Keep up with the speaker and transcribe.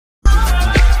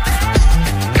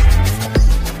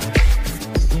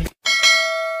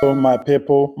So my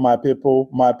people,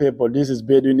 this is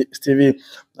Bedouin Stevie,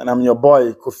 and I'm your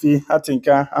boy, Kofi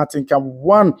Atinka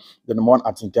one, the number one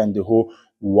Atinka in the whole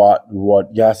world.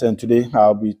 Yes, and today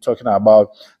I'll be talking about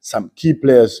some key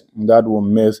players that will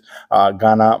miss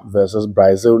Ghana versus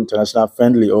Brazil international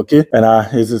friendly, okay? And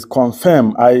it is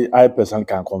confirmed, I personally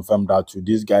can confirm that too.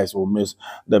 These guys will miss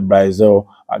the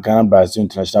Ghana-Brazil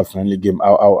international friendly game.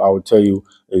 I'll tell you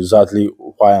exactly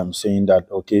why I'm saying that,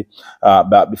 okay?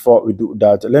 But before we do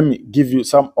that, let me give you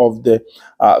some of the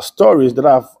stories that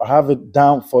I have it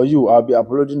down for you. I'll be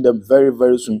uploading them very,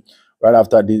 very soon. Right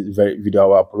after this very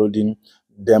video, I'll be uploading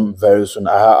them very soon.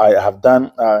 I have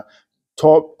done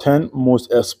top 10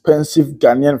 most expensive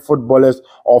Ghanaian footballers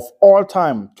of all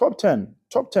time. Top 10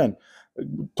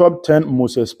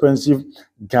 most expensive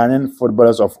Ghanaian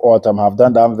footballers of all time. I've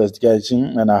done that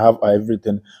investigation and I have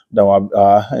everything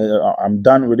that I'm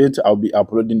done with it. I'll be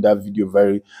uploading that video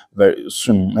very, very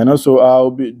soon. And also, I'll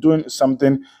be doing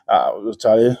something,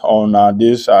 Charlie, on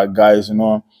these guys,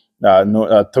 three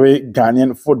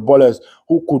Ghanaian footballers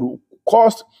who could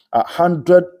cost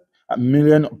 £100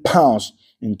 million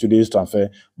in today's transfer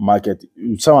market.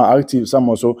 Some are active, some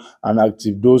also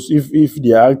inactive. Those, if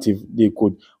they are active, they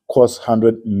could cost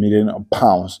 £100 million in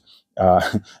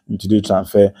today's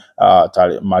transfer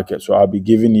market. So I'll be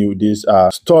giving you these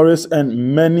stories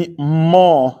and many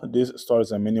more. These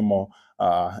stories and many more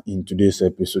in today's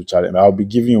episode, Charlie. I'll be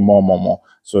giving you more.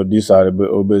 So these are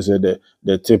the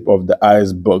tip of the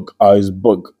iceberg.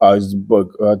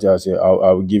 What I say,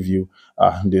 I'll give you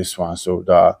this one. So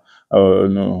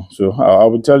no. So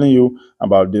I'll be telling you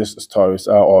about these stories,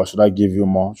 or should I give you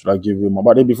more? But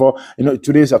then before,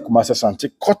 today is a Kumasi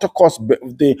Asante Kotoko's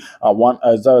birthday. That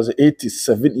was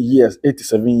 87 years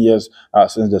since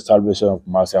the celebration of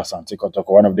Kumasi Asante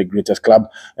Kotoko, one of the greatest club,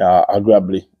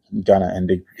 arguably in Ghana, and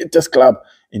the greatest club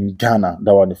in Ghana.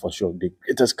 That one for sure, the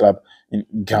greatest club in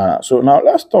Ghana. So now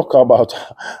let's talk about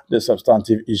the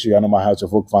substantive issue. I know my house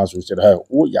of folk fans will say, "Hey,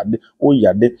 oh yeah."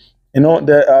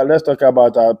 Let's talk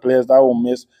about players that will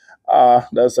miss.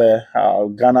 That's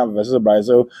Ghana versus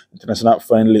Brazil international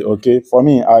friendly. Okay, for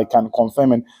me, I can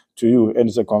confirm it to you, and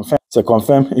it's a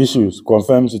confirmed issues,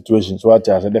 confirmed situation. So what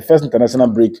I said, the first international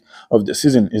break of the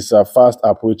season is fast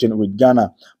approaching, with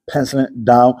Ghana penciling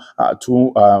down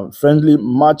two friendly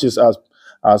matches as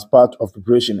part of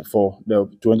preparation for the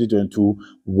 2022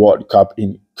 World Cup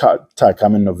in Qatar,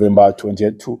 coming November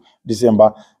 20th to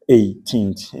December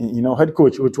 18th. Head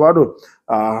coach Otuado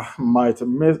might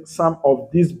miss some of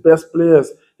these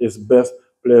his best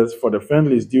players for the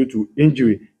friendlies due to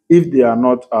injury if they are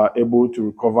not able to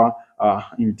recover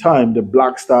in time. The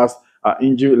Black Stars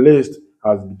injury list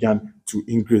has begun to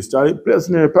increase. Players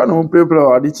so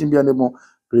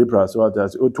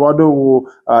Otuado will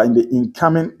in the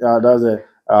coming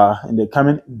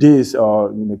days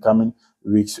or in the coming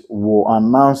weeks will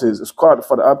announce his squad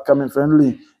for the upcoming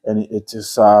friendly, and it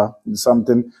is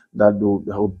something that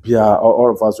will be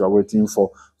all of us are waiting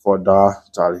for the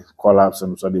Charlie collapse,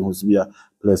 and so they must be a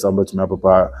place about my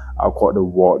papa. I'll call the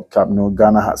World Cup.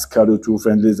 Ghana has scheduled two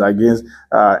friendlies against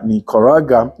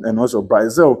Nicaragua and also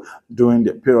Brazil during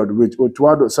the period, which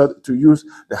Otuado said to use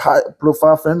the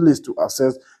high-profile friendlies to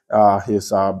assess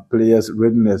his players'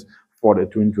 readiness for the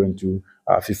 2022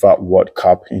 FIFA World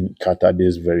Cup in Qatar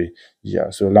this very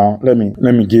year. So now let me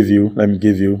give you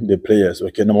the players.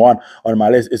 Okay, number one on my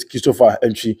list is Christopher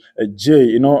Entry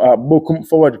J. Bochum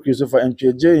forward Christopher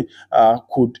Entry J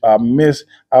could miss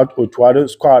out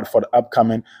Otuado's squad for the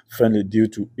upcoming friendly due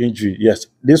to injury. Yes,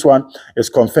 this one is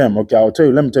confirmed. Okay,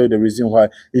 let me tell you the reason why.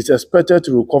 It's expected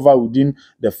to recover within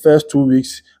the first 2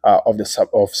 weeks of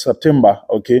September.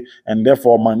 Okay, and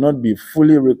therefore might not be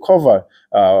fully recovered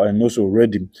and also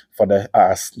ready for the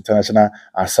international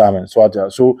assignment. So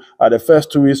the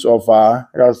first 2 weeks of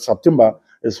September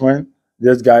is when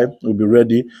this guy will be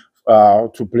ready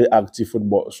to play active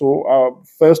football. So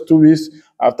first 2 weeks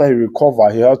after he recover,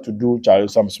 he has to do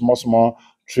some small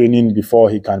training before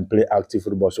he can play active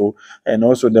football. So, and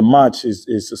also the match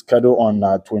is scheduled on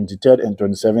 23rd and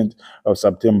 27th of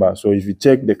September. So if you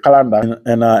check the calendar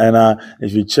and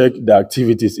if you check the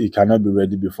activities, he cannot be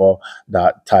ready before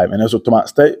that time. And also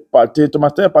Thomas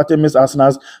Partey missed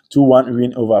Arsenal's 2-1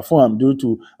 win over Fulham due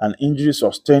to an injury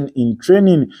sustained in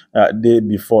training day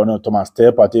before. Thomas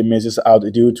Partey misses out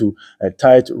due to a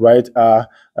tight right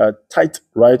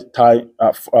thigh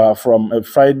from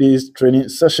Friday's training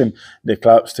session. The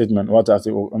club statement, what I say,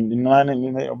 so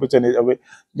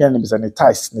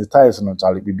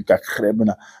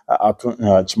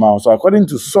according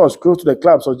to source close to the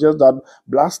club, suggests that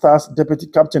Black Stars deputy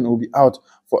captain will be out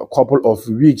for a couple of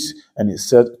weeks, and is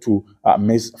set to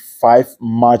miss 5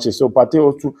 matches. So Partey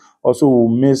also will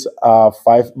miss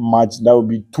 5 matches. That will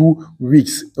be 2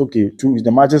 weeks. Okay,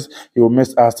 the matches he will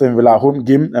miss: Aston Villa home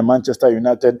game, and Manchester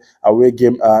United away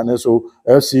game, and also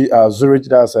FC Zurich,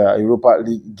 that's a Europa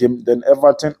League game. Then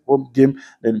Everton home game,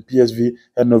 then PSV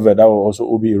Hannover, that will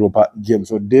also be Europa game.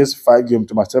 So these 5 games,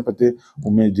 to Marcel Partey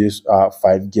will make this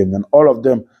 5 games, and all of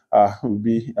them will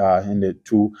be in the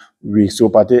 2 weeks. So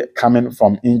Partey coming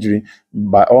from injury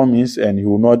by all means, and he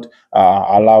will not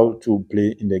allowed to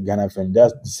play in the Ghana film.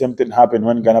 That's the same thing happened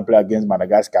when Ghana played against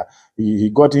Madagascar. He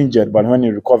got injured, but when he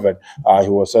recovered, he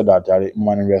was said that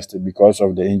man rested because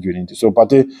of the injury. So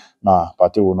Partey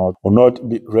will not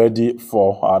be ready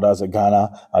for that's a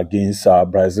Ghana against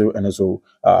Brazil, and also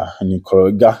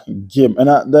Nicaragua game. And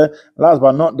the last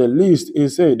but not the least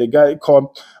is the guy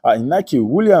called Inaki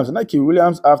Williams. Inaki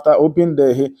Williams, after opening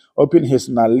his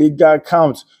La Liga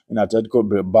account in Atletico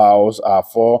Bilbao's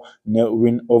 4-0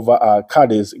 win over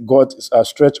Cadiz, got a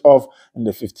stretch off in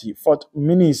the 54th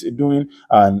minutes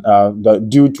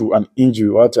due to an injury.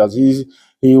 What as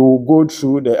he will go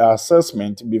through the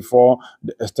assessment before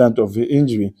the extent of the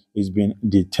injury is being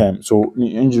determined. So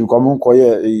injury common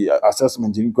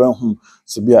assessment in going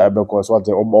severe because what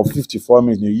about 54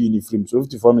 minutes in frame. So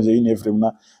 54 minutes in frame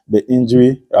now the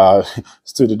injury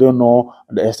still they don't know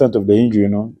the extent of the injury.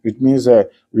 It means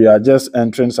we are just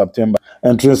entering September.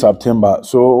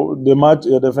 So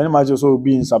the final match also will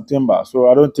be in September. So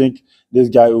I don't think this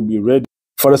guy will be ready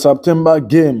for the September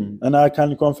game, and I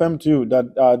can confirm to you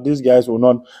that these guys will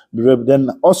not be ready. Then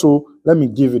also, let me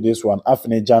give you this one.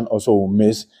 Afnejan also will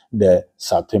miss the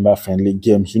September friendly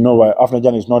games. You know why?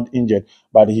 Afnejan is not injured,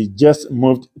 but he just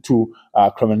moved to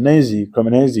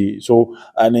Cremonese. So,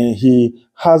 and he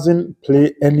hasn't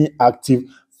played any active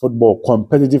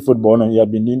competitive football. And he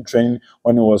had been doing training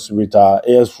when he was with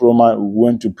AS Roma. We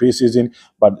went to preseason,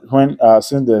 but when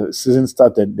since the season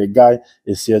started, the guy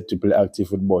is here to play active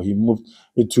football. He moved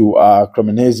to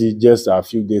Cremonese just a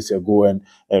few days ago, and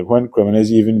when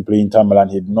Cremonese even played Inter Milan,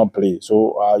 he did not play.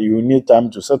 So you need time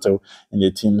to settle in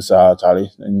the teams,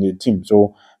 in the team.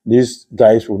 So these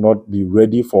guys will not be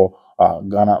ready for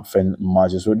Ghana fan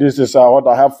matches. So this is what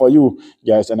I have for you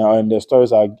guys, and the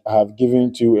stories I have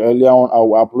given to you earlier on. I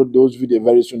will upload those videos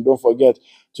very soon. Don't forget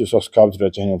to subscribe to the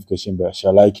channel, notification bell,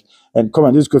 share, like, and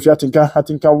comment. This is Kofi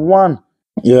Atinka 1.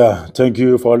 Yeah, thank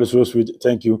you for all this so sweet.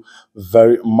 Thank you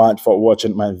very much for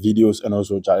watching my videos and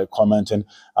also commenting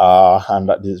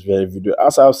and this very video.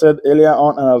 As I've said earlier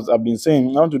on, and as I've been saying,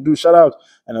 I want to do shout out,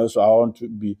 and also I want to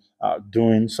be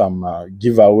doing some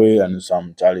giveaway and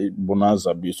some bonus.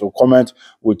 So comment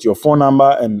with your phone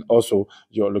number and also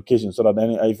your location, so that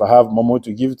if I have Momo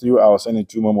to give to you, I'll send it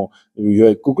to Momo. If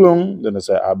you're a kuklung, then I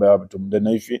say I'll be able to. Then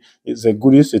if it's a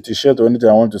goodies, a t-shirt or anything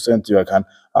I want to send to you, I can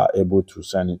able to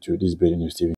send it to this building, Steve.